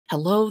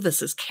Hello,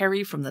 this is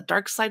Carrie from the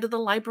Dark Side of the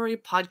Library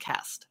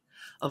podcast.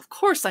 Of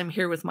course, I'm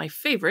here with my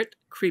favorite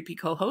creepy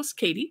co-host,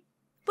 Katie.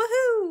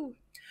 Woohoo!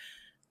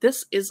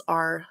 This is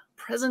our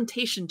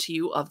presentation to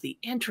you of the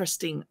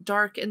interesting,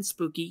 dark, and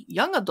spooky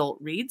young adult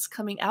reads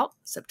coming out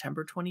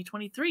September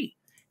 2023.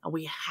 And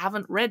we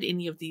haven't read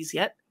any of these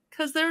yet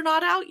because they're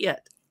not out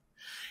yet.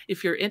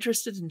 If you're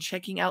interested in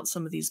checking out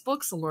some of these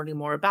books and learning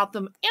more about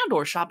them and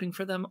or shopping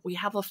for them, we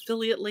have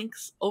affiliate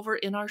links over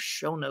in our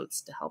show notes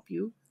to help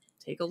you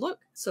take a look.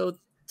 So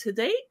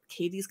today,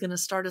 Katie's going to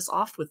start us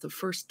off with the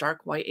first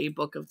dark YA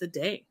book of the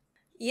day.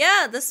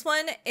 Yeah, this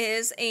one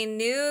is a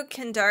new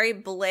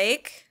Kendare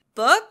Blake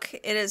book.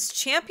 It is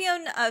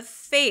Champion of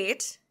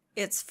Fate.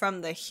 It's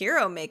from the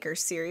Heromaker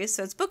series,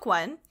 so it's book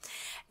 1.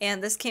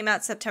 And this came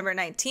out September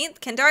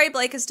 19th. Kendare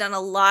Blake has done a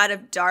lot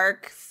of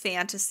dark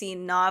fantasy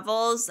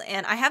novels,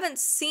 and I haven't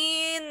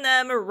seen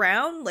them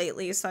around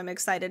lately, so I'm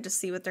excited to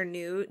see what their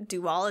new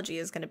duology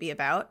is going to be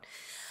about.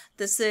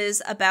 This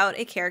is about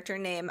a character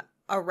named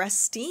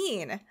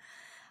Aristine.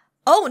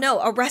 Oh no,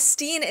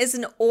 Aristine is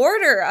an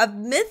order of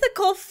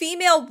mythical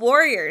female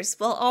warriors.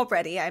 Well,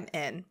 already I'm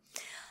in.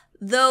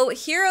 Though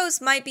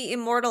heroes might be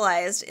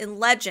immortalized in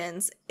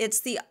legends,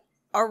 it's the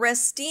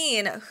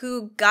Aristine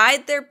who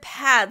guide their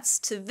paths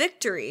to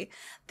victory.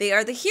 They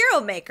are the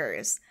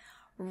Heromakers.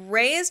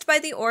 Raised by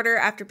the order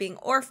after being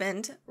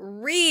orphaned,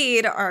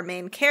 Reid, our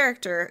main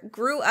character,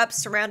 grew up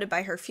surrounded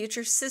by her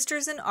future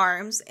sisters in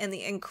arms and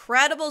the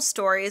incredible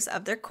stories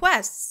of their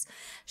quests.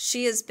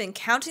 She has been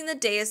counting the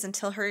days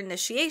until her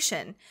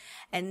initiation,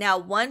 and now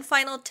one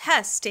final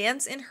test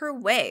stands in her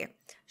way,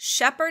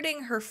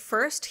 shepherding her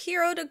first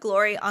hero to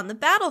glory on the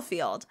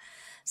battlefield.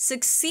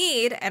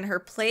 Succeed, and her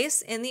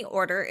place in the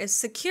order is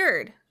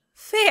secured.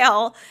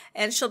 Fail,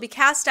 and she'll be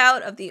cast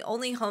out of the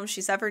only home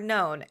she's ever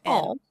known.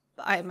 And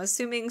I'm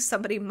assuming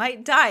somebody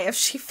might die if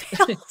she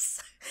fails.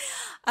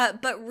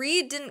 But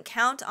Reid didn't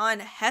count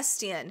on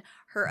Hestian,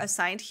 her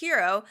assigned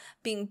hero,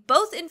 being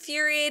both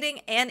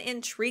infuriating and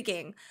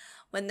intriguing.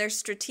 When their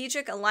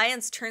strategic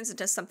alliance turns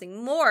into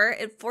something more,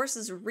 it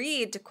forces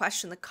Reid to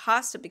question the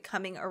cost of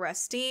becoming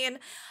Aristine.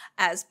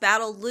 As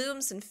battle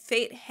looms and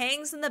fate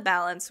hangs in the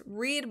balance,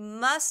 Reid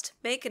must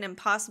make an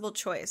impossible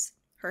choice: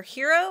 her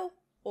hero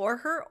or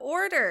her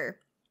order.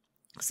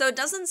 So it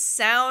doesn't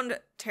sound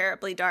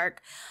terribly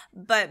dark,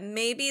 but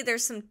maybe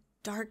there's some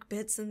dark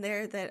bits in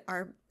there that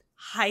are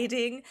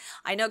hiding.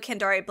 I know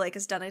Kendare Blake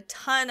has done a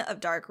ton of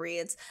dark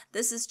reads.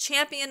 This is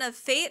Champion of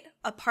Fate,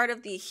 a part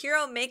of the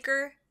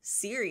Heromaker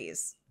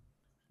series.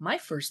 My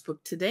first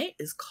book today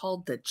is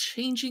called The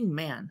Changing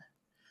Man.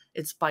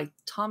 It's by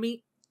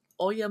Tomi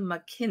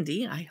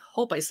Oyemakinde. I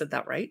hope I said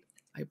that right.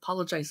 I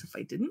apologize if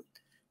I didn't.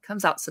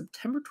 Comes out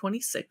September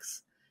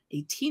 26th.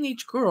 A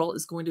teenage girl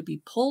is going to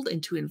be pulled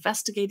into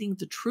investigating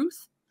the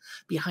truth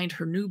behind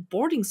her new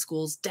boarding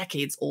school's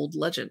decades-old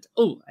legend.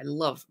 Oh, I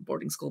love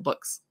boarding school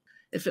books.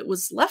 If it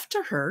was left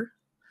to her,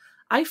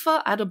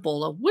 Ifa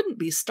Adebola wouldn't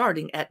be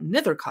starting at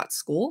Nethercott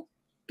School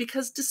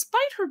because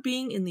despite her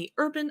being in the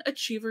Urban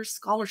Achievers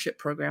Scholarship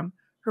Program,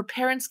 her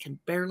parents can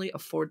barely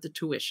afford the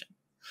tuition.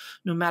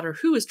 No matter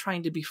who is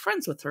trying to be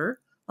friends with her,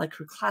 like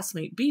her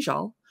classmate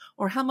Bijal,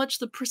 or how much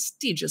the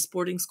prestigious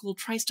boarding school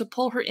tries to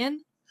pull her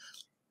in,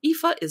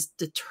 Aoife is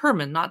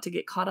determined not to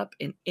get caught up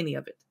in any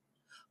of it.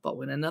 But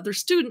when another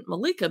student,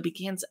 Malika,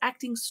 begins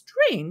acting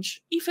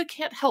strange, Aoife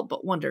can't help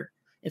but wonder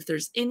if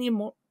there's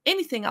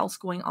anything else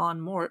going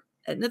on more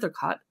at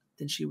Nethercott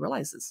than she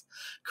realizes.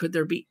 Could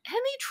there be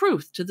any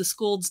truth to the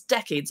school's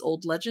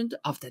decades-old legend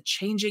of the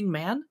changing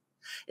man?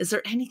 Is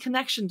there any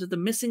connection to the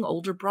missing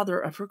older brother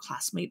of her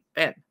classmate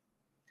Ben?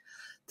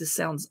 This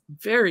sounds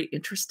very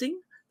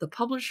interesting. The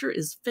publisher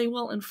is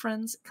Faywell and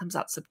Friends. It comes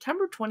out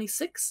September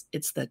 26th.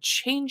 It's The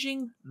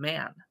Changing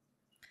Man.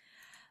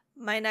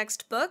 My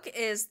next book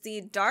is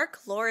The Dark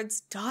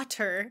Lord's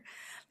Daughter.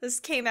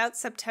 This came out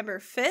September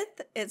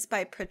 5th. It's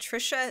by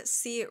Patricia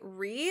C.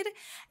 Reid.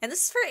 And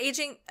this is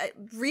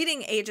for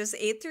reading ages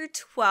 8 through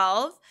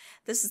 12.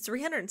 This is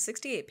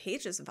 368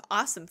 pages of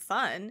awesome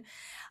fun.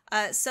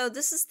 So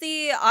this is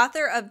the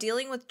author of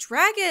Dealing with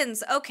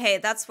Dragons. Okay,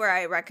 that's where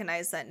I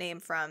recognize that name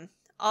from.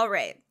 All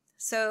right.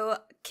 So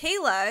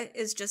Kayla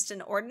is just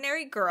an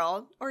ordinary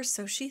girl, or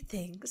so she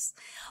thinks,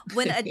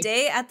 when a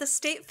day at the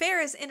state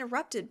fair is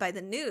interrupted by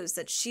the news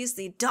that she's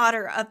the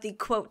daughter of the,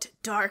 quote,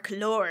 Dark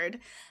Lord.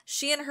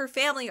 She and her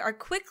family are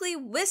quickly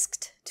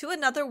whisked to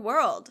another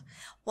world,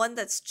 one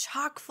that's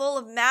chock full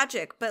of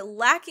magic but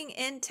lacking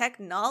in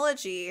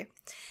technology.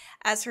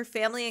 As her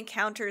family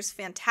encounters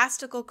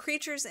fantastical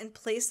creatures in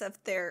place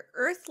of their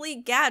earthly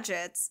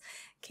gadgets,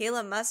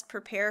 Kayla must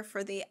prepare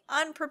for the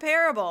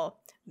unpreparable,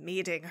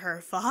 meeting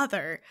her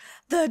father,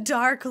 the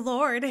Dark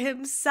Lord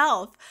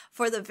himself,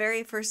 for the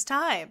very first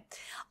time.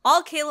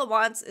 All Kayla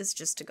wants is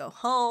just to go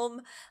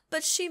home,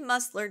 but she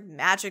must learn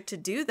magic to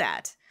do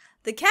that.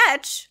 The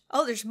catch?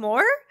 Oh, there's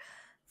more?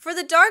 For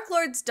the Dark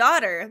Lord's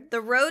daughter,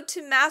 the road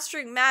to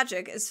mastering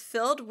magic is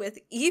filled with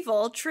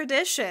evil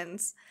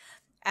traditions.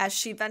 As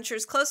she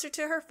ventures closer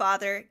to her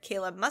father,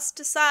 Kayla must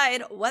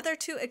decide whether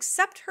to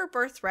accept her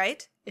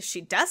birthright, is she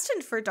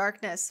destined for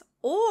darkness,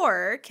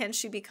 Or can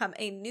she become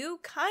a new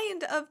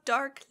kind of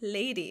Dark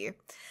Lady?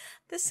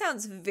 This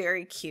sounds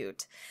very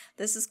cute.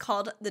 This is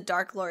called The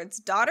Dark Lord's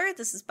Daughter.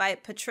 This is by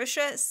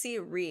Patricia C.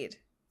 Reid.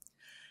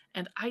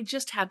 And I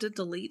just had to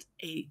delete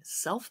a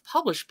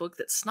self-published book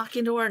that snuck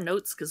into our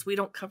notes because we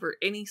don't cover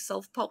any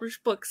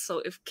self-published books.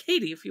 So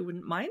Katie, if you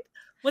wouldn't mind,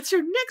 what's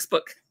your next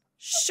book?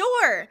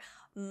 Sure.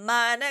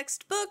 My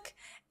next book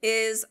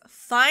is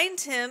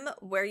Find Him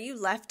Where You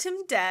Left Him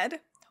Dead.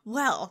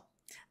 Well,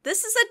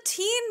 this is a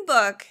teen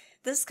book.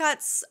 This got...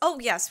 Oh,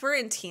 yes, we're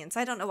in teens.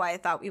 I don't know why I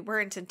thought we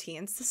weren't in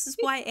teens. This is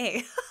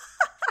YA.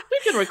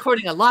 We've been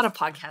recording a lot of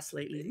podcasts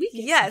lately.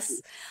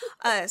 Yes.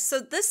 So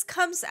this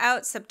comes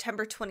out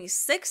September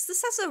 26th.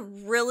 This has a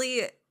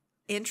really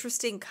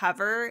interesting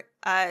cover.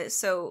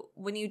 So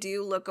when you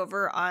do look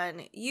over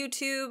on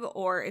YouTube,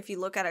 or if you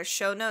look at our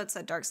show notes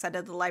at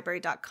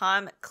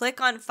darksideofthelibrary.com,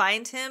 click on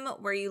Find Him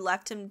Where You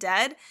Left Him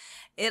Dead.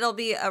 It'll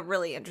be a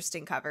really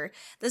interesting cover.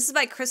 This is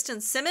by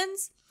Kristen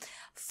Simmons.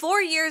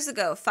 4 years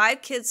ago,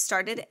 5 kids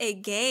started a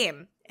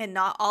game, and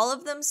not all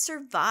of them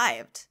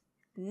survived.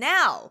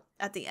 Now,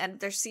 at the end of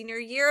their senior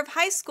year of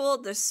high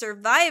school, the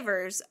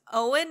survivors,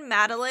 Owen,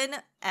 Madeline,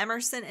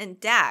 Emerson, and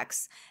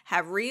Dax,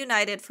 have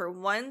reunited for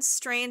one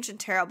strange and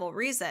terrible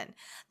reason.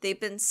 They've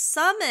been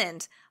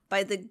summoned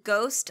by the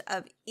ghost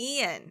of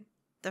Ian,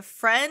 the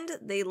friend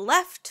they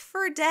left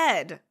for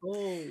dead.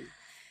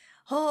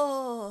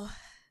 Oh.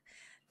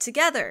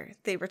 Together,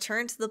 they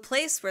return to the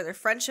place where their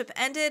friendship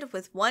ended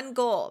with one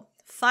goal: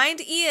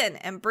 find Ian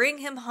and bring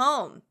him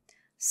home.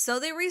 So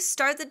they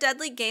restart the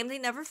deadly game they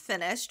never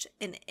finished,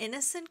 an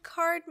innocent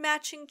card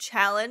matching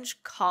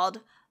challenge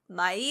called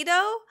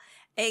Maido,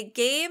 a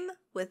game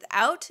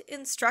without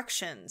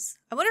instructions.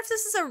 I wonder if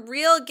this is a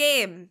real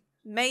game,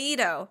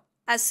 Maido.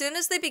 As soon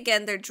as they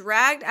begin, they're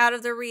dragged out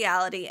of their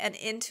reality and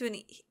into an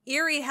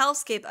eerie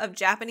hellscape of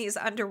Japanese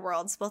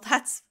underworlds. Well,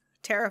 that's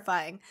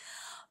terrifying.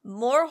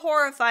 More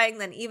horrifying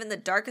than even the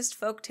darkest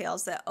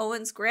folktales that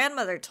Owen's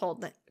grandmother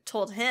told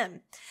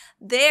him.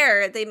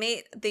 There, they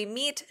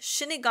meet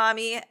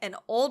Shinigami, an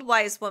old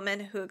wise woman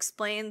who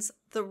explains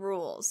the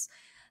rules.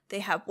 They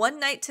have one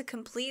night to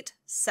complete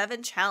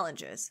 7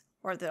 challenges,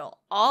 or they'll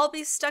all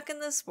be stuck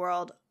in this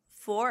world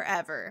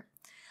forever.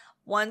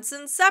 Once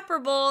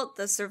inseparable,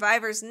 the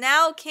survivors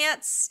now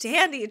can't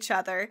stand each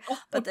other,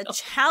 but the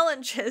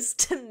challenges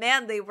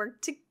demand they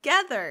work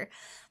together.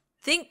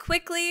 Think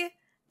quickly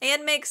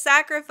and make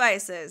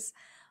sacrifices.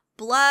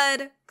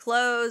 Blood,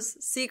 clothes,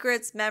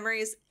 secrets,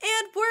 memories,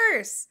 and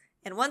worse.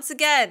 And once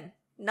again,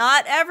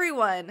 not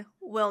everyone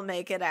will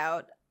make it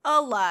out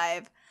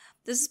alive.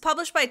 This is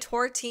published by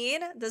Tor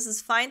Teen. This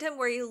is Find Him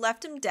Where You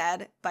Left Him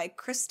Dead by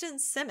Kristen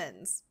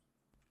Simmons.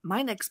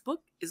 My next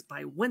book is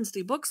by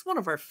Wednesday Books, one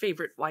of our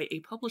favorite YA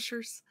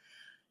publishers.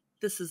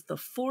 This is The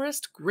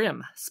Forest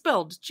Grimm,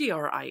 spelled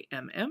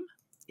Grimm.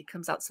 It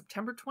comes out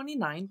September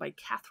 29 by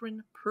Kathryn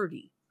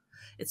Purdie.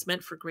 It's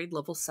meant for grade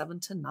level 7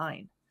 to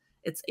 9.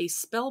 It's a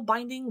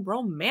spellbinding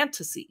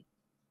romantasy.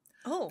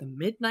 Oh. The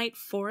Midnight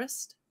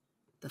Forest,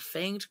 the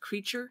Fanged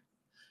Creature,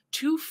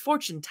 2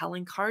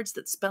 fortune-telling cards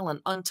that spell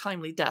an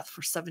untimely death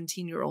for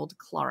 17-year-old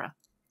Clara.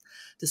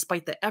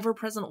 Despite the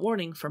ever-present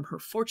warning from her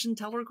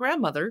fortune-teller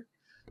grandmother,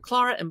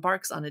 Clara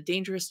embarks on a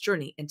dangerous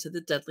journey into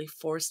the deadly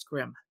Forest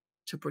Grimm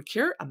to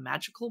procure a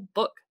magical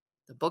book,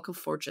 the Book of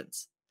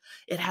Fortunes.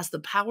 It has the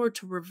power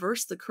to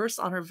reverse the curse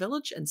on her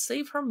village and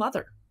save her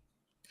mother.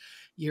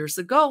 Years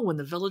ago, when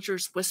the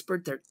villagers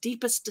whispered their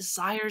deepest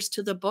desires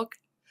to the book,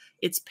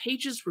 its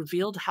pages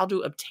revealed how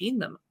to obtain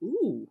them.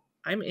 Ooh,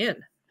 I'm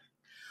in.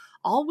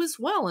 All was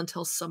well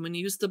until someone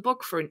used the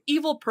book for an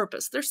evil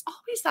purpose. There's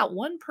always that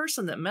one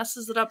person that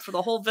messes it up for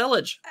the whole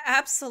village.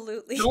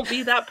 Absolutely. Don't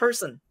be that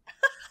person.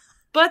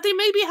 But they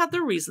maybe had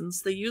their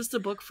reasons. They used the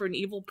book for an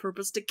evil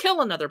purpose to kill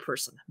another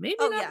person. Maybe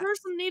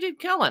person needed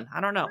killing.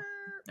 I don't know.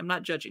 I'm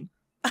not judging.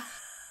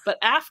 But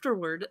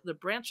afterward, the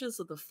branches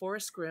of the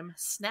Forest Grimm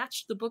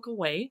snatched the book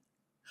away.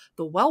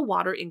 The well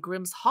water in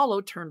Grimm's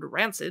hollow turned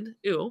rancid,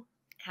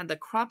 and the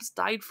crops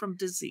died from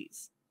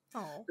disease.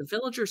 Oh. The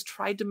villagers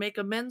tried to make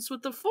amends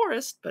with the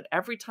forest, but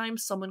every time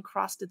someone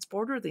crossed its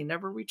border, they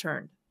never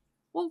returned.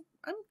 Well,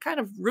 I'm kind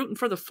of rooting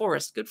for the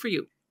forest. Good for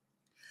you.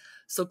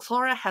 So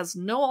Clara has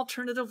no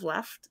alternative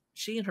left.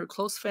 She and her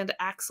close friend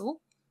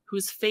Axel, who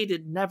is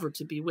fated never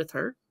to be with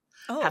her,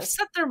 have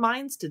set their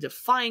minds to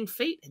defying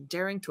fate and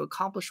daring to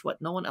accomplish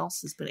what no one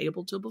else has been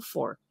able to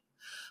before.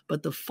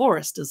 But the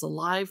forest is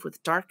alive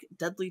with dark,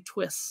 deadly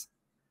twists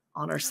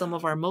on some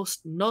of our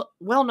most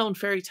well-known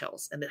fairy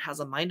tales, and it has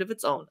a mind of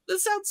its own.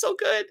 This sounds so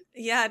good.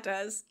 Yeah, it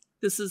does.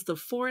 This is The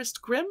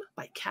Forest Grimm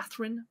by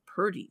Kathryn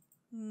Purdie.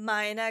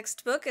 My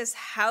next book is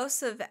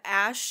House of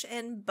Ash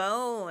and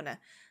Bone.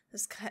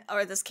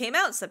 This came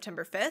out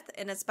September 5th,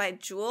 and it's by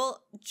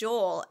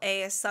Joel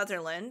A.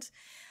 Sutherland.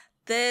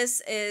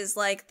 This is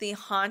like The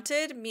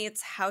Haunted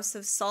meets House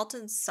of Salt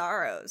and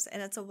Sorrows,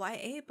 and it's a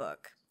YA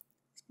book.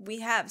 We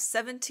have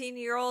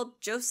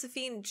 17-year-old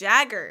Josephine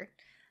Jagger.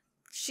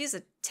 She's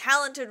a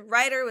talented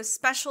writer with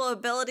special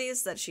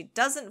abilities that she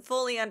doesn't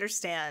fully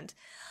understand.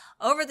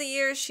 Over the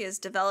years, she has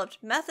developed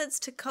methods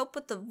to cope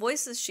with the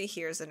voices she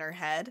hears in her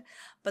head,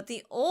 but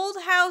the old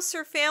house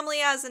her family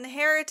has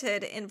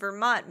inherited in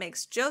Vermont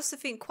makes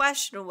Josephine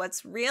question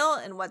what's real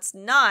and what's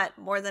not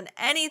more than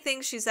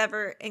anything she's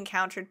ever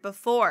encountered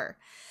before.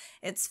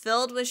 It's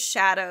filled with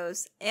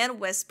shadows and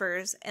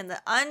whispers and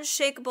the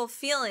unshakable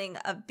feeling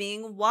of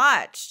being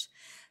watched.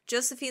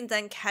 Josephine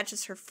then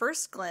catches her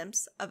first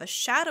glimpse of a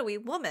shadowy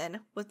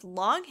woman with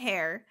long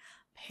hair,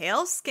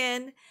 pale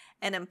skin,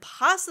 an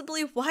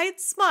impossibly wide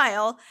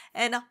smile,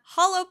 and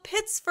hollow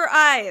pits for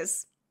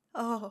eyes.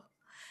 Oh,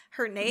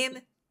 her name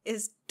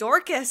is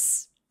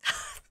Dorcas,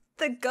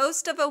 the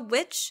ghost of a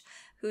witch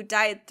who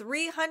died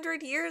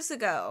 300 years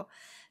ago.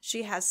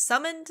 She has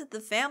summoned the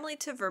family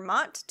to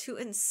Vermont to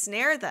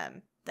ensnare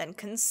them, then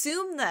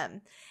consume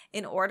them,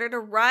 in order to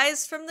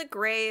rise from the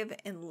grave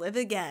and live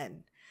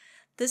again.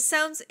 This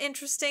sounds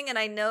interesting, and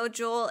I know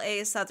Joel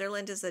A.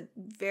 Sutherland is a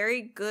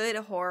very good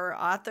horror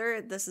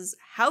author. This is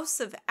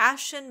House of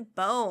Ashen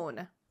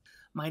Bone.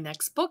 My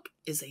next book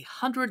is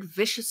 100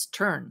 Vicious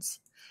Turns.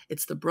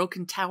 It's the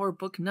Broken Tower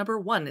book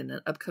 #1 in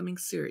an upcoming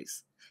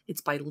series. It's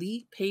by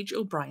Lee Paige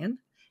O'Brien,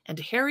 and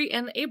Harry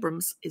N.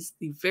 Abrams is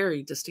the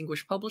very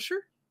distinguished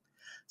publisher.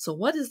 So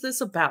what is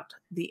this about?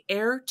 The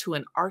heir to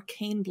an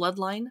arcane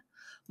bloodline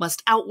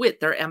must outwit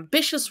their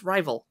ambitious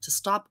rival to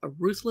stop a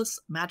ruthless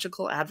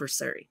magical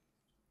adversary.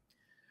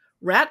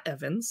 Rat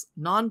Evans,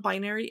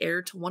 non-binary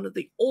heir to one of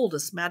the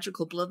oldest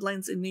magical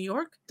bloodlines in New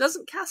York,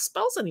 doesn't cast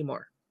spells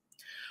anymore.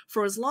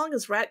 For as long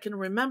as Rat can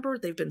remember,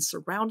 they've been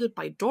surrounded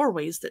by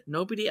doorways that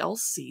nobody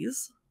else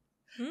sees,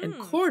 and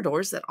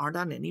corridors that aren't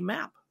on any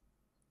map.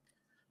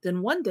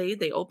 Then one day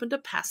they opened a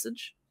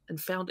passage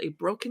and found a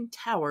broken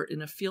tower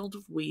in a field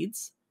of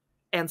weeds,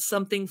 and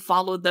something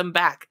followed them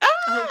back. Ah!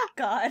 Oh,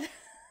 God.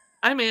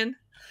 I'm in.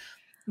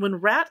 When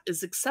Rat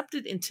is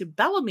accepted into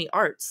Bellamy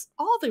Arts,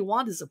 all they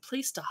want is a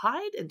place to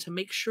hide and to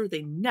make sure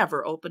they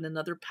never open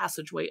another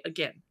passageway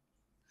again.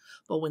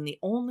 But when the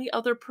only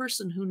other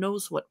person who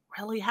knows what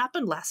really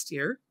happened last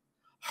year,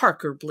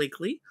 Harker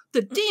Blakely,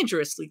 the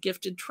dangerously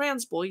gifted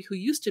trans boy who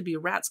used to be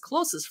Rat's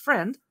closest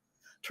friend,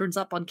 turns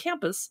up on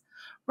campus,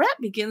 Rat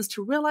begins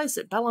to realize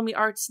that Bellamy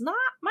Arts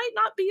might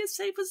not be as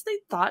safe as they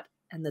thought,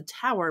 and the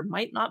tower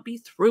might not be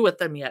through with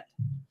them yet.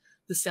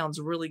 This sounds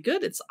really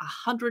good. It's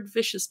 100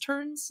 Vicious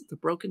Turns, The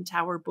Broken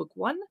Tower Book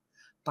 1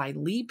 by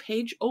Lee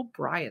Paige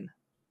O'Brien.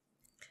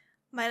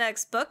 My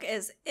next book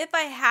is If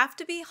I Have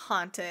to Be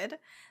Haunted.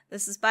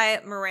 This is by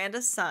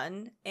Miranda's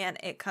son, and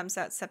it comes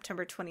out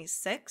September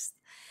 26th.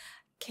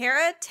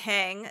 Kara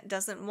Tang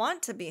doesn't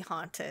want to be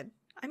haunted.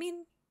 I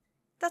mean,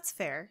 that's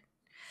fair.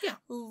 Yeah.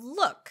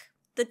 Look,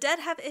 the dead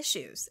have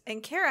issues,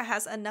 and Kara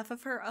has enough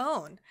of her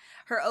own.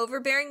 Her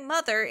overbearing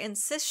mother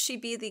insists she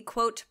be the,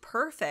 quote,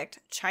 perfect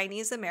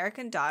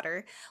Chinese-American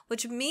daughter,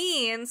 which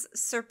means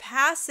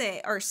suppressing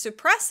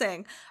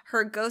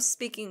her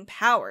ghost-speaking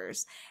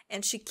powers,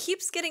 and she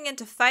keeps getting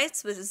into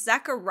fights with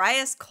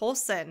Zacharias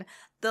Coulson,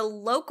 the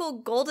local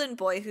golden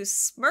boy whose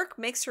smirk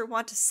makes her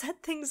want to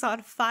set things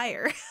on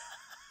fire.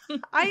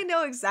 I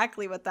know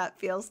exactly what that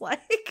feels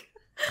like.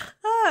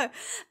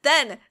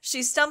 Then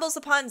she stumbles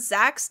upon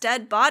Zach's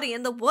dead body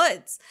in the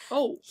woods.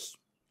 Oh.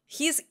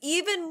 He's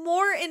even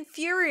more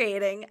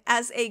infuriating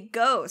as a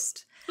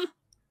ghost.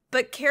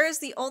 But Kara's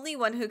the only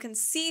one who can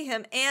see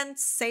him and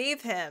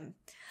save him.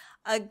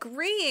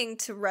 Agreeing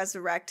to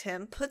resurrect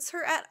him puts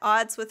her at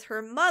odds with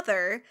her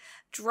mother,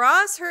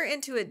 draws her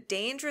into a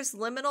dangerous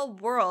liminal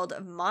world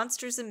of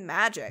monsters and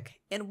magic,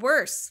 and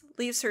worse,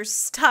 leaves her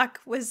stuck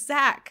with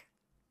Zach.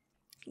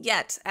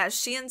 Yet, as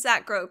she and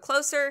Zach grow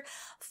closer,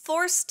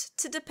 forced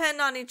to depend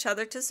on each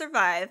other to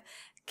survive,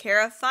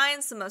 Kara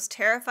finds the most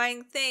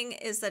terrifying thing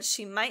is that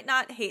she might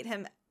not hate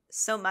him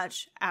so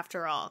much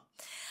after all.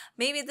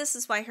 Maybe this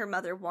is why her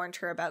mother warned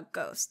her about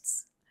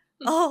ghosts.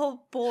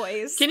 Oh,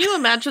 boys. Can you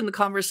imagine the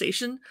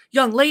conversation?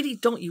 Young lady,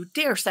 don't you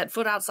dare set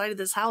foot outside of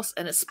this house,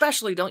 and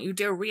especially don't you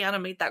dare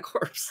reanimate that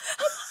corpse.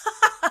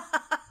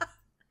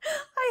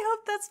 I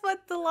hope that's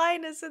what the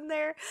line is in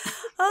there.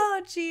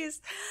 Oh,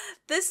 jeez.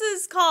 This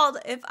is called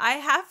If I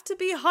Have to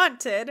Be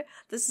Haunted.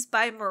 This is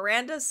by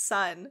Miranda's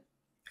son.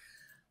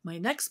 My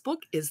next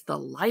book is The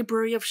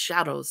Library of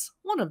Shadows,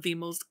 one of the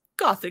most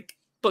gothic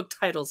book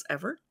titles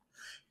ever.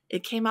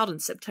 It came out on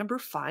September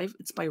 5.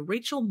 It's by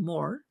Rachel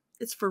Moore.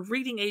 It's for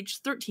reading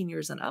age 13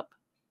 years and up.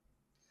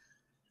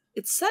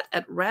 It's set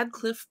at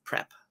Radcliffe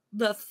Prep,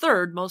 the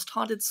third most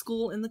haunted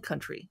school in the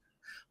country,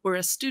 where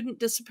a student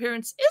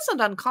disappearance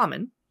isn't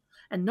uncommon,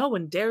 and no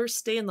one dares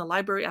stay in the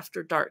library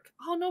after dark.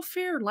 Oh, no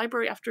fear.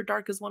 Library after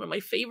dark is one of my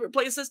favorite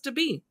places to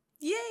be.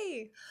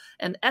 Yay!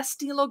 And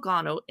Esty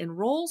Logano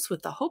enrolls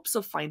with the hopes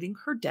of finding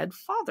her dead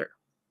father.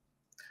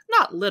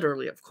 Not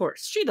literally, of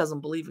course. She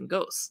doesn't believe in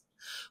ghosts.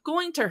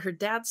 Going to her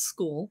dad's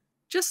school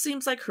just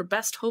seems like her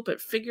best hope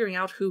at figuring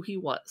out who he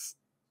was.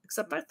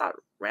 Except I thought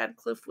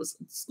Radcliffe was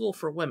a school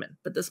for women,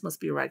 but this must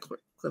be Radcliffe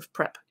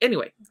Prep.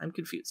 Anyway, I'm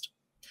confused.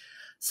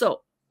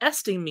 So,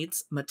 Esty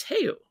meets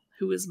Mateo,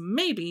 who is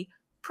maybe,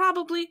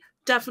 probably,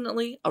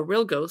 definitely a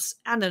real ghost,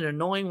 and an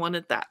annoying one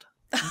at that.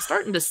 I'm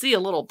starting to see a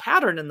little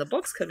pattern in the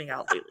books coming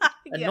out lately.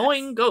 Yes.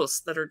 Annoying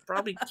ghosts that are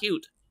probably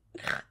cute.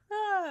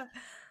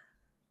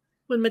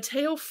 When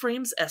Mateo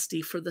frames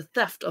Esty for the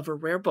theft of a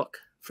rare book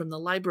from the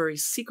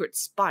library's secret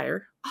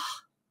spire...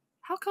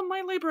 how come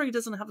my library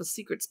doesn't have a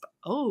secret spire?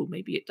 Oh,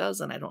 maybe it does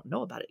and I don't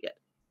know about it yet.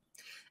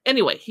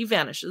 Anyway, he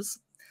vanishes.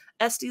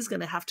 Esty's going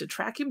to have to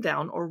track him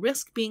down or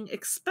risk being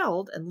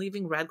expelled and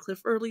leaving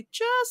Radcliffe early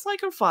just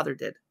like her father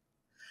did.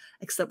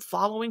 Except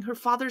following her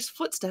father's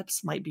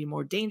footsteps might be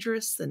more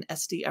dangerous than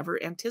Esty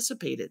ever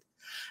anticipated.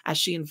 As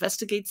she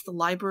investigates the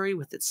library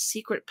with its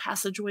secret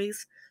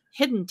passageways,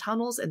 hidden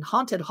tunnels, and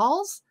haunted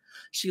halls,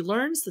 she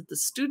learns that the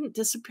student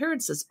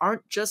disappearances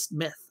aren't just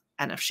myth.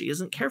 And if she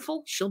isn't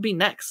careful, she'll be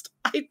next.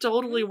 I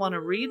totally want to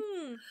read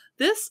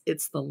this.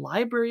 It's The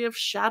Library of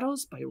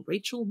Shadows by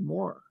Rachel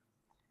Moore.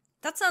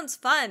 That sounds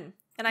fun.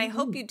 And I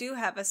hope you do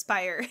have a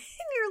spire in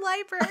your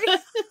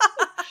library.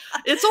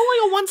 It's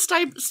only a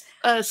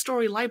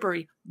one-story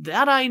library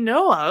that I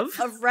know of.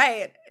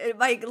 Right. It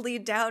might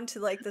lead down to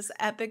like this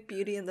epic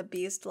Beauty and the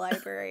Beast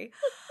library.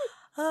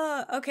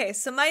 Okay,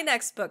 so my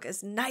next book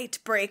is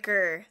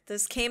Nightbreaker.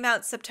 This came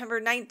out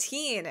September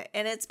 19,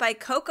 and it's by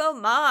Coco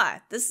Ma.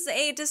 This is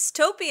a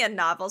dystopian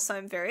novel, so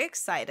I'm very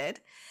excited.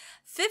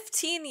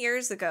 15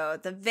 years ago,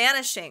 the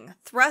Vanishing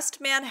thrust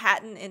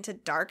Manhattan into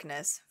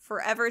darkness,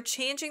 forever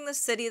changing the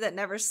city that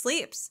never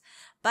sleeps.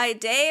 By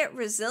day,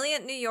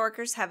 resilient New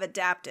Yorkers have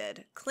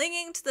adapted,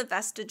 clinging to the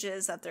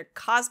vestiges of their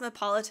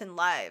cosmopolitan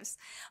lives.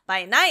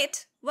 By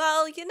night,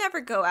 well, you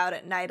never go out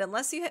at night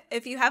unless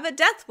if you have a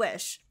death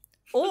wish.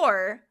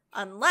 Or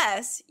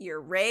unless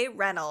you're Ray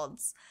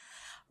Reynolds.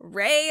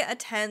 Ray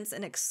attends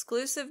an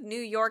exclusive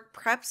New York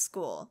prep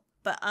school,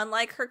 but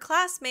unlike her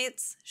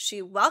classmates,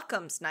 she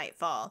welcomes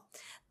nightfall.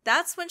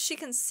 That's when she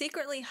can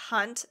secretly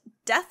hunt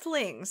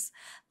deathlings,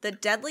 the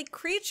deadly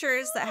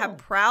creatures that have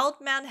prowled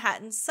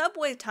Manhattan's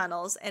subway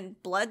tunnels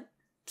and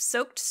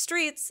blood-soaked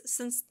streets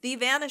since the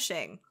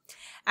Vanishing.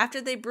 After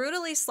they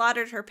brutally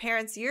slaughtered her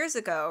parents years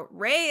ago,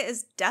 Ray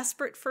is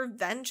desperate for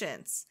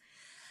vengeance.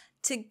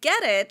 To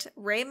get it,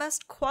 Ray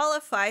must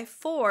qualify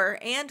for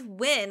and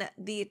win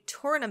the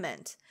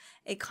tournament,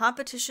 a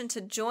competition to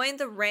join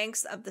the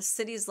ranks of the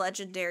city's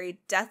legendary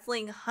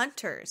Deathling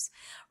Hunters.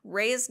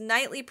 Ray's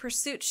nightly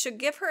pursuit should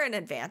give her an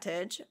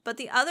advantage, but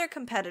the other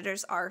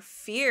competitors are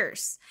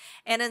fierce,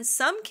 and in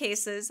some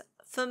cases,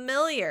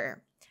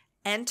 familiar.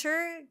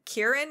 Enter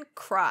Kieran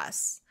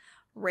Cross,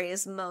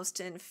 Ray's most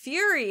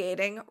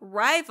infuriating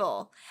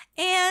rival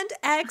and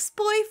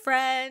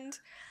ex-boyfriend.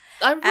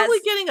 I'm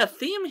really getting a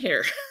theme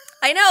here.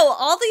 I know,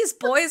 all these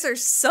boys are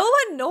so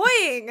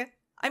annoying.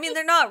 I mean,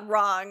 they're not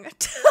wrong.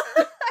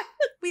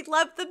 We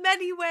love them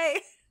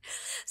anyway.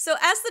 So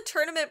as the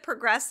tournament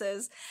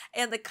progresses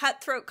and the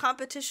cutthroat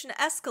competition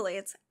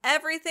escalates,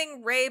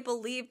 everything Ray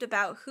believed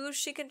about who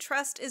she can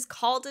trust is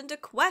called into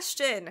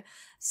question.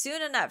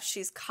 Soon enough,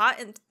 she's caught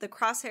in the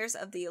crosshairs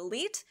of the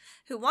elite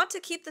who want to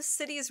keep the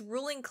city's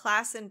ruling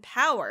class in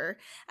power,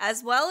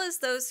 as well as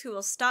those who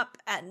will stop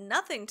at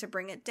nothing to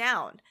bring it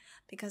down.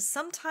 Because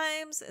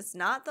sometimes it's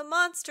not the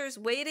monsters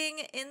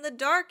waiting in the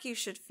dark you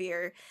should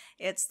fear,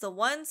 it's the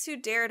ones who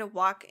dare to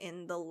walk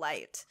in the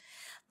light.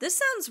 This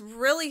sounds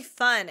really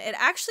fun. It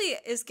actually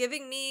is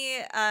giving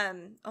me,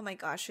 oh my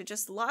gosh, I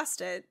just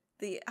lost it.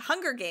 The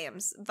Hunger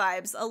Games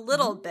vibes a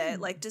little bit,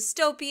 like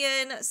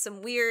dystopian,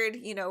 some weird,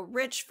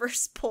 rich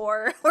versus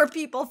poor, or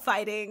people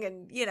fighting,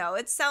 and,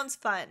 it sounds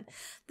fun.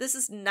 This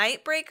is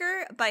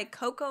Nightbreaker by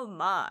Coco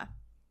Ma.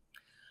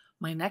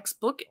 My next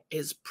book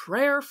is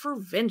Prayer for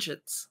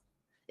Vengeance.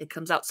 It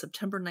comes out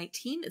September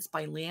 19. It's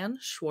by Leeanne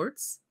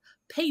Schwarz.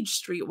 Paige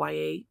Street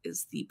YA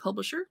is the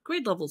publisher,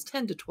 grade levels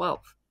 10 to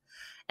 12.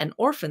 An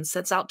orphan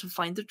sets out to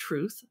find the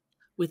truth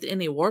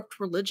within a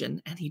warped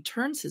religion, and he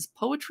turns his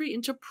poetry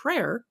into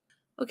prayer.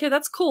 Okay,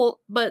 that's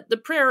cool, but the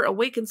prayer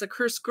awakens a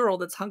cursed girl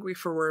that's hungry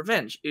for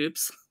revenge.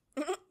 Oops.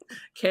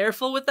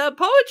 Careful with that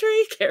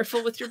poetry.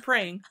 Careful with your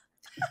praying.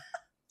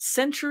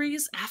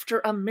 Centuries after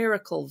a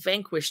miracle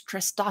vanquished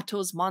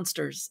Trestato's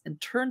monsters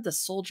and turned the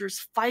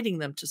soldiers fighting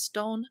them to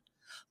stone,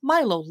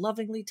 Milo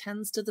lovingly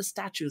tends to the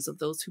statues of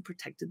those who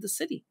protected the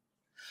city.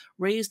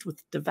 Raised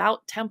with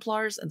devout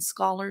Templars and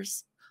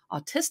scholars,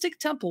 autistic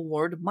temple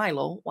ward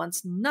Milo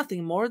wants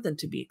nothing more than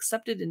to be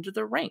accepted into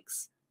their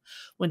ranks.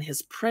 When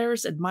his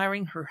prayers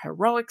admiring her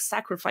heroic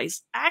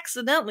sacrifice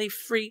accidentally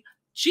free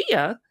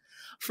Gia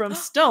from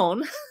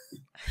stone,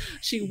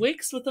 she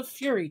wakes with a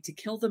fury to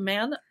kill the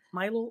man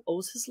Milo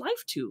owes his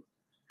life to,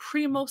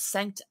 Primo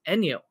Sanct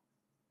Ennio.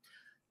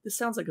 This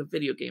sounds like a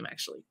video game,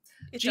 actually.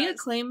 Gia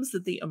claims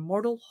that the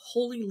immortal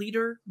holy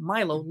leader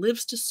Milo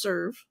lives to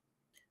serve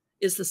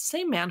is the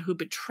same man who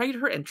betrayed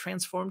her and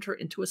transformed her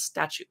into a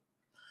statue.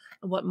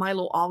 And what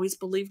Milo always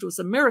believed was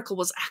a miracle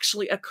was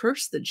actually a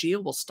curse that Gia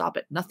will stop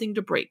at nothing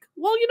to break.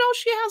 Well,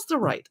 she has the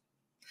right.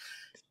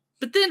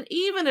 But then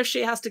even if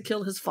she has to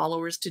kill his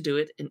followers to do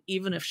it, and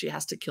even if she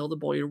has to kill the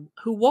boy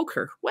who woke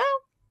her, well,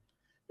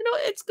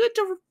 it's good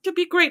to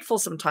be grateful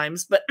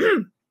sometimes, but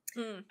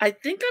I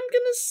think I'm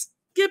going to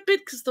skip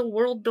it because the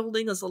world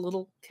building is a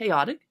little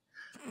chaotic.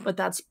 But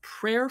that's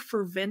Prayer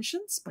for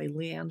Vengeance by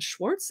Leeanne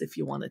Schwarz if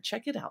you want to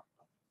check it out.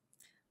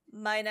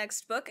 My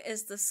next book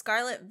is The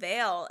Scarlet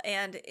Veil,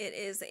 and it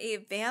is a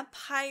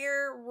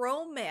vampire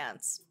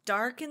romance.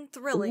 Dark and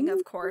thrilling,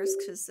 of course,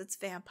 because it's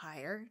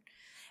vampire.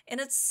 And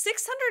it's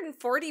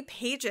 640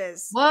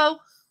 pages. Whoa!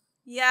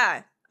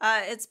 Yeah.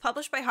 It's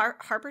published by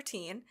Harper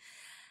Teen.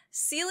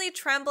 Celie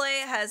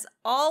Tremblay has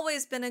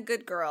always been a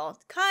good girl,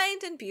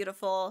 kind and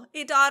beautiful,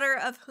 a daughter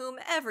of whom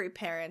every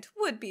parent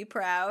would be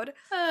proud.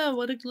 Oh,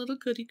 what a little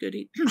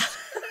goody-goody.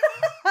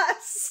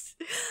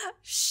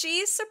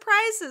 She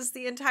surprises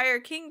the entire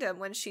kingdom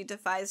when she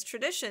defies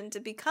tradition to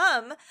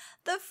become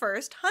the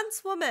first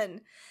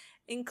huntswoman,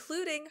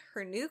 including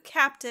her new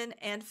captain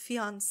and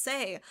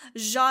fiancé,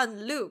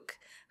 Jean-Luc,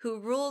 who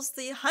rules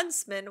the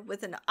huntsmen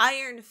with an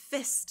iron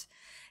fist.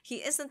 He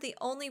isn't the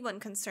only one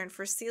concerned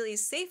for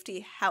Celie's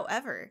safety,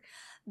 however.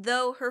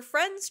 Though her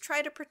friends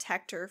try to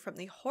protect her from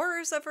the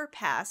horrors of her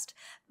past,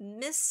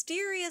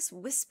 mysterious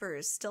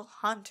whispers still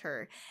haunt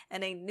her,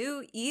 and a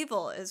new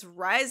evil is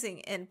rising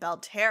in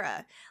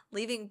Belterra,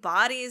 leaving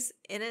bodies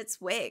in its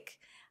wake,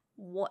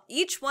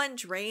 each one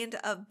drained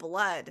of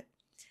blood.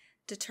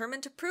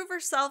 Determined to prove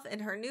herself in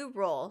her new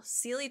role,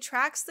 Celie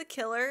tracks the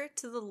killer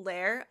to the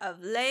lair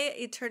of Les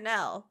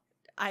Eternels.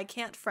 I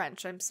can't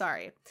French, I'm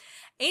sorry.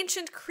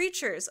 Ancient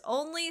creatures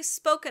only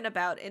spoken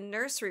about in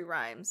nursery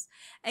rhymes,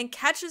 and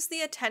catches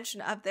the attention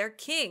of their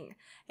king,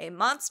 a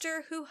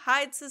monster who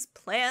hides his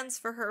plans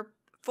for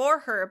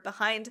her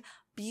behind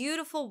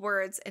beautiful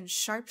words and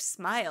sharp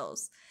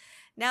smiles.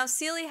 Now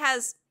Celie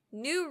has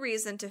new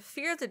reason to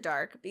fear the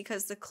dark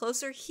because the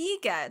closer he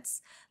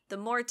gets, the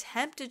more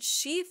tempted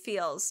she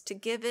feels to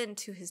give in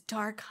to his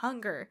dark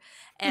hunger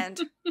and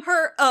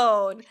her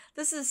own.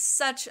 This is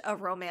such a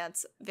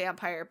romance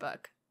vampire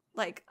book.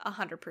 Like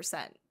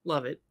 100%.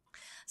 Love it.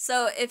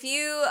 So if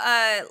you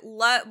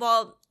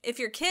if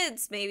your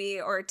kids maybe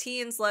or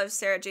teens love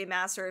Sarah J.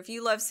 Maas, or if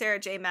you love Sarah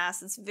J.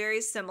 Maas, it's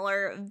very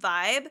similar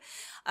vibe.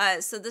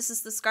 So this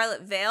is The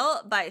Scarlet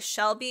Veil by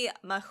Shelby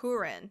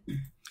Mahurin.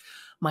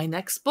 My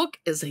next book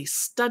is A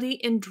Study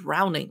in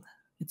Drowning.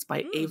 It's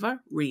by Ava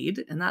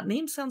Reid, and that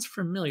name sounds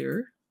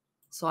familiar,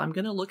 so I'm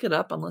going to look it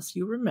up unless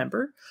you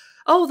remember.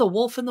 Oh, The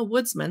Wolf and the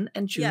Woodsman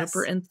and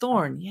Juniper and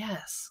Thorn.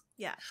 Yes.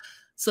 Yeah.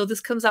 So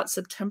this comes out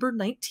September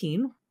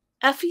 19.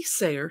 Effie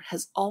Sayre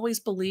has always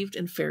believed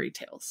in fairy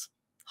tales.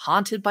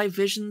 Haunted by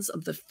visions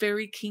of the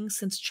fairy king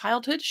since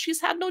childhood,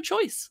 she's had no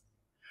choice.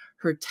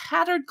 Her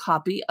tattered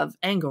copy of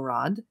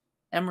Angorod,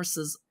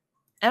 Emrys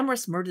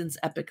Myrddin's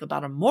epic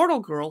about a mortal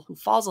girl who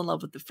falls in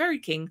love with the fairy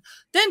king,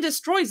 then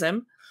destroys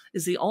him,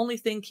 is the only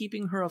thing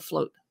keeping her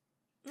afloat.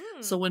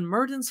 So when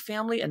Myrddin's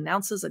family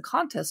announces a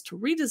contest to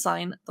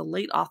redesign the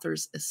late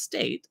author's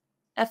estate,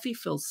 Effie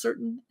feels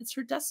certain it's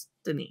her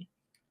destiny.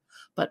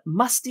 But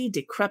musty,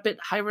 decrepit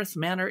Hyreth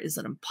Manor is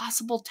an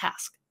impossible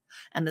task,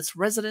 and its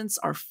residents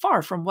are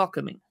far from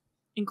welcoming,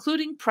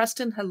 including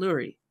Preston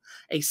Halluri,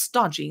 a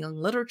stodgy young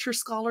literature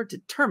scholar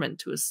determined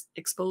to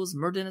expose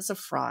Myrddin as a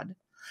fraud.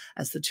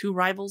 As the two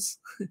rivals,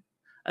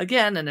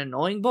 again an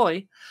annoying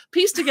boy,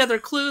 piece together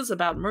clues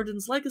about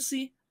Myrddin's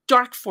legacy,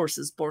 dark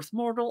forces, both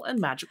mortal and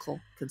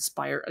magical,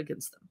 conspire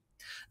against them.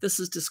 This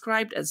is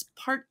described as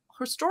part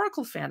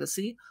historical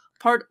fantasy,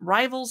 part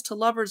rivals to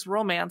lovers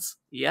romance,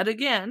 yet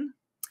again,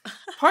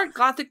 part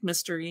gothic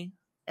mystery,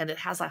 and it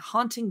has a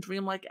haunting,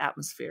 dreamlike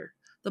atmosphere.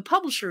 The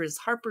publisher is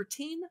Harper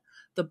Teen.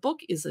 The book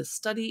is A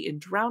Study in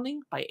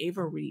Drowning by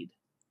Ava Reid.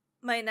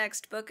 My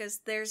next book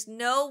is There's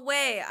No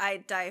Way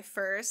I'd Die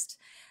First.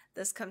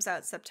 This comes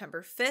out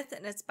September 5th,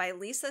 and it's by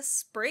Lisa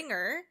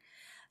Springer.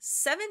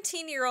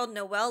 17-year-old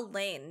Noelle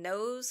Lane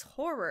knows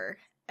horror.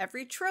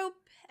 Every trope,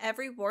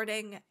 every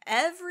warning,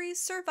 every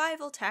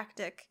survival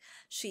tactic.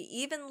 She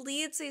even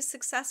leads a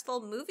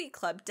successful movie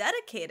club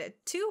dedicated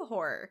to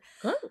horror.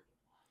 Oh.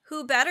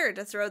 Who better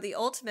to throw the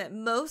ultimate,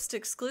 most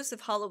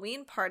exclusive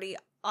Halloween party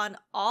on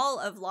all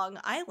of Long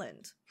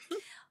Island?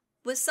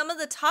 With some of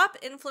the top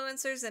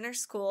influencers in her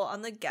school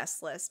on the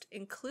guest list,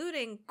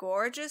 including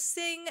gorgeous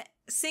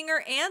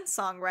singer and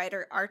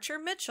songwriter Archer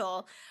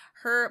Mitchell,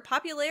 her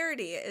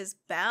popularity is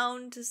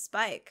bound to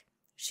spike.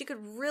 She could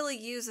really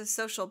use a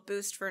social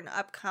boost for an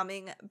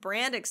upcoming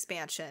brand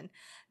expansion.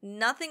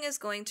 Nothing is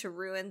going to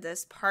ruin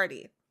this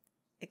party.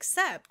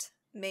 Except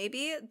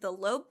maybe the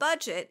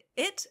low-budget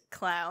It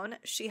clown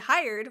she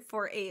hired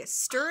for a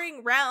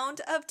stirring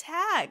round of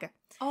tag.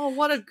 Oh,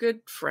 what a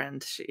good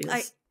friend she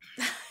is.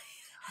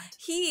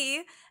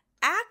 He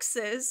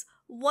axes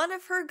one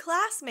of her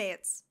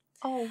classmates.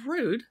 Oh,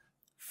 rude.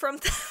 From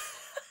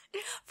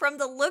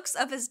the looks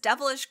of his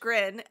devilish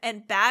grin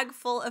and bag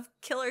full of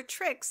killer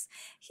tricks,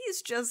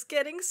 he's just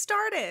getting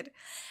started.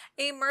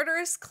 A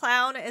murderous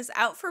clown is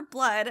out for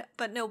blood,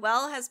 but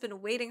Noelle has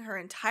been waiting her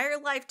entire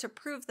life to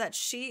prove that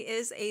she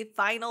is a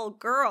final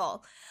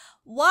girl.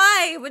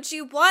 Why would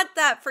you want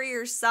that for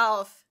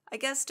yourself? I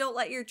guess don't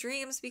let your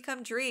dreams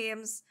become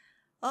dreams.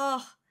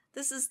 Oh,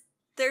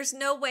 There's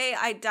No Way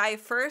I'd Die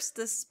First.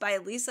 This is by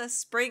Lisa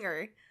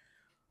Springer.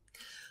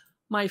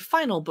 My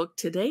final book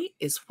today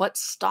is What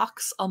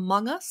Stalks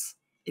Among Us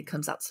It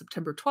comes out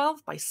September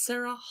 12th by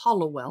Sarah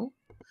Hollowell,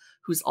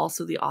 who's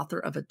also the author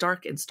of A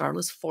Dark and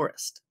Starless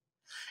Forest.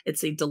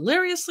 It's a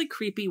deliriously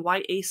creepy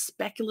YA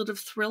speculative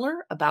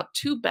thriller about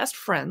two best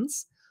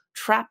friends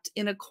trapped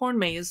in a corn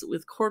maze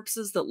with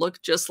corpses that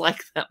look just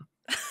like them.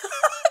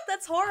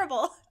 That's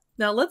horrible.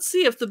 Now let's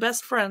see if the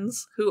best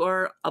friends, who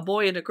are a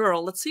boy and a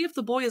girl, let's see if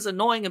the boy is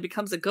annoying and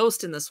becomes a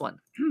ghost in this one.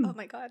 Oh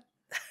my god.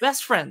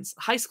 Best friends,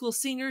 high school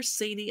seniors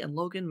Sadie and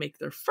Logan make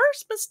their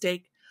first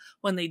mistake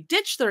when they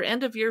ditch their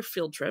end-of-year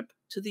field trip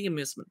to the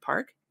amusement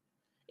park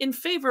in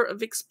favor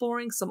of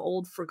exploring some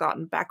old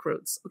forgotten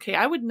backroads. Okay,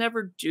 I would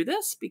never do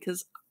this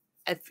because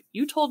if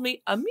you told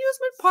me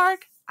amusement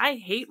park, I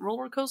hate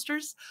roller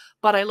coasters,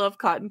 but I love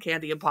cotton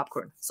candy and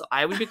popcorn, so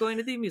I would be going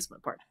to the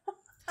amusement park.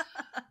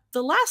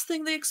 The last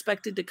thing they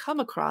expected to come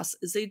across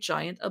is a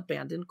giant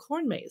abandoned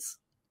corn maze.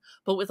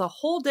 But with a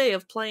whole day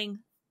of playing,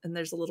 and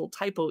there's a little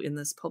typo in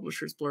this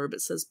publisher's blurb,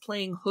 it says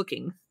playing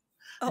hooking.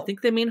 I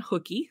think they mean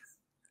hooky.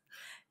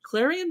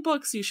 Clarion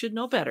Books, you should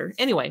know better.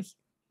 Anyway,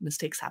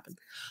 mistakes happen.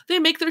 They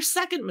make their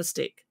second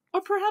mistake,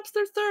 or perhaps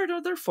their third or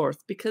their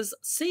fourth, because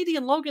Sadie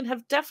and Logan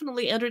have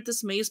definitely entered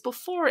this maze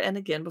before and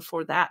again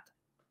before that.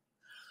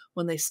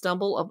 When they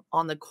stumble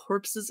on the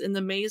corpses in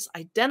the maze,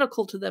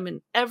 identical to them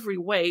in every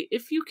way,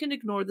 if you can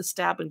ignore the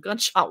stab and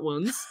gunshot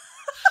wounds,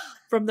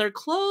 from their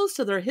clothes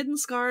to their hidden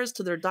scars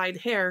to their dyed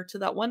hair to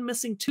that one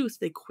missing tooth,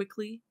 they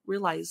quickly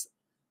realize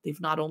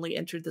they've not only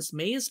entered this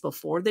maze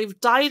before,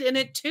 they've died in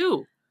it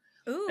too.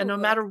 Ooh. And no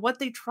matter what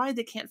they try,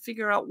 they can't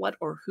figure out what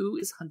or who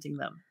is hunting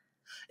them.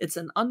 It's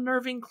an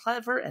unnerving,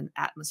 clever, and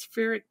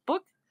atmospheric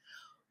book.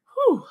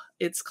 Whew.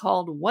 It's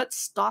called What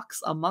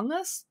Stalks Among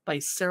Us by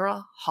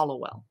Sarah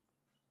Hollowell.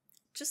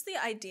 Just the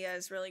idea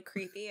is really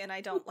creepy, and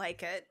I don't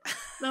like it.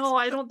 No,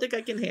 I don't think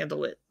I can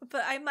handle it.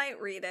 But I might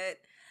read it.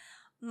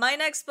 My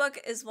next book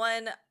is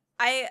one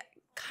I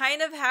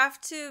kind of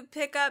have to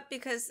pick up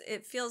because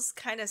it feels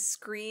kind of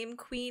Scream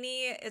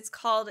Queenie. It's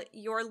called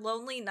Your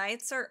Lonely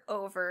Nights Are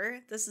Over.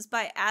 This is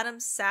by Adam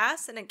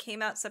Sass, and it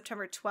came out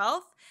September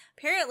 12th.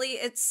 Apparently,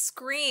 it's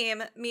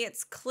Scream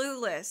meets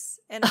Clueless,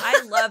 and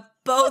I love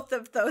both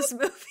of those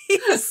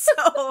movies.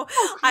 So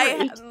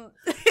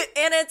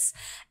and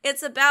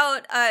it's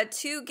about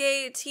two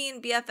gay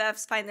teen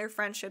BFFs find their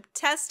friendship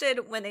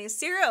tested when a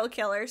serial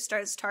killer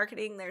starts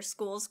targeting their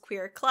school's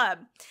queer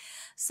club.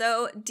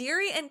 So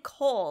Deary and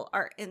Cole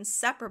are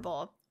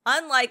inseparable,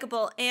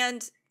 unlikable,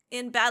 and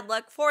in bad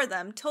luck for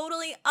them,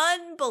 totally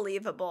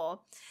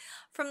unbelievable.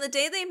 From the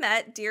day they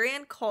met, Deary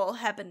and Cole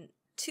have been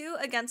two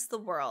against the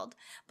world,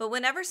 but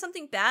whenever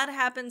something bad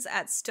happens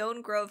at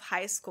Stone Grove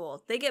High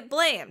School, they get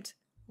blamed.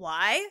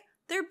 Why?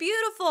 They're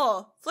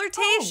beautiful,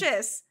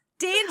 flirtatious,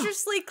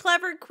 dangerously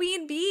clever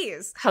queen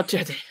bees. How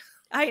dare they?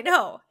 I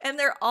know, and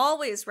they're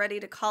always ready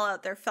to call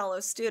out their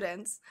fellow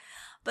students.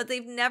 But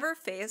they've never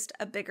faced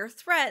a bigger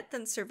threat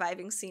than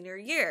surviving senior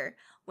year,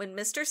 when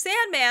Mr.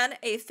 Sandman,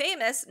 a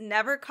famous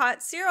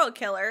never-caught serial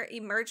killer,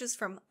 emerges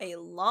from a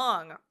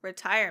long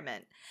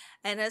retirement,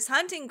 and his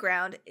hunting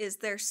ground is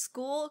their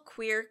school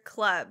queer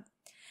club.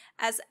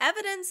 As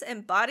evidence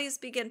and bodies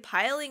begin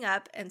piling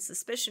up and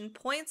suspicion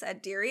points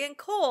at Deary and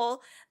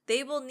Cole,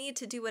 they will need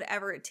to do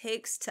whatever it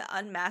takes to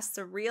unmask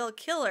the real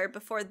killer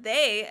before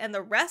they and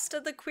the rest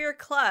of the queer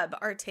club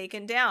are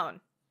taken down.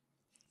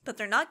 But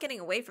they're not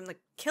getting away from the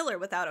killer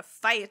without a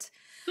fight.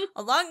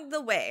 Along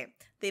the way,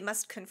 they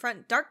must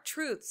confront dark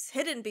truths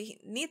hidden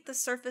beneath the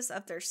surface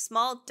of their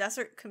small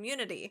desert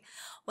community.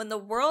 When the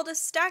world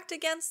is stacked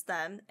against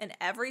them, and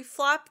every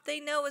flop they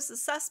know is a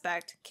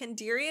suspect, can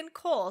Deary and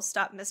Cole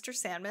stop Mr.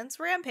 Sandman's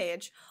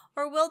rampage,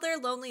 or will their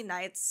lonely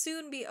nights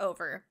soon be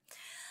over?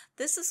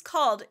 This is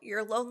called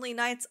Your Lonely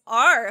Nights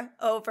Are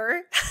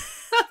Over.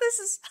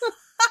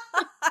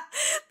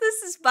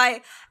 This is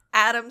by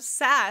Adam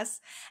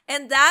Sass.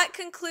 And that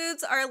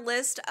concludes our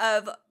list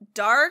of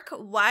dark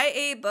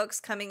YA books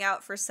coming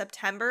out for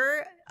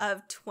September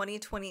of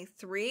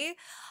 2023.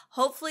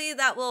 Hopefully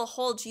that will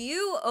hold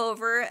you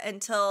over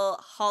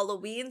until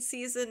Halloween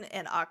season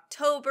in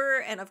October.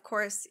 And of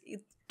course,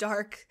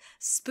 dark,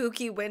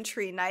 spooky,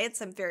 wintry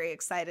nights. I'm very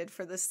excited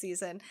for this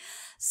season.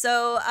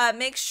 So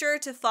make sure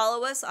to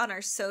follow us on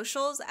our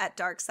socials at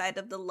Dark Side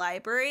of the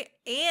Library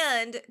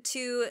and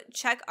to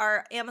check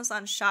our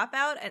Amazon shop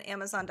out at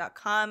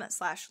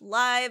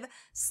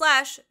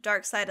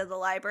amazon.com/live/Dark Side of the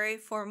Library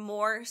for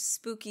more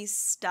spooky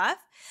stuff.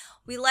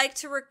 We like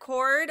to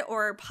record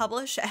or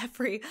publish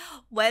every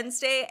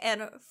Wednesday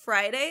and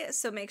Friday,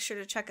 so make sure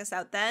to check us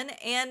out then.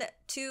 And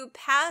to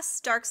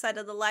pass Dark Side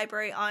of the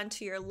Library on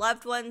to your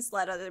loved ones,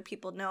 let other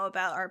people know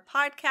about our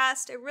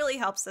podcast. It really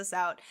helps us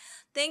out.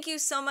 Thank you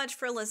so much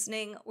for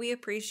listening. We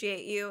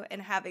appreciate you,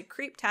 and have a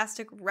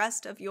creeptastic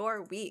rest of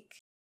your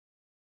week.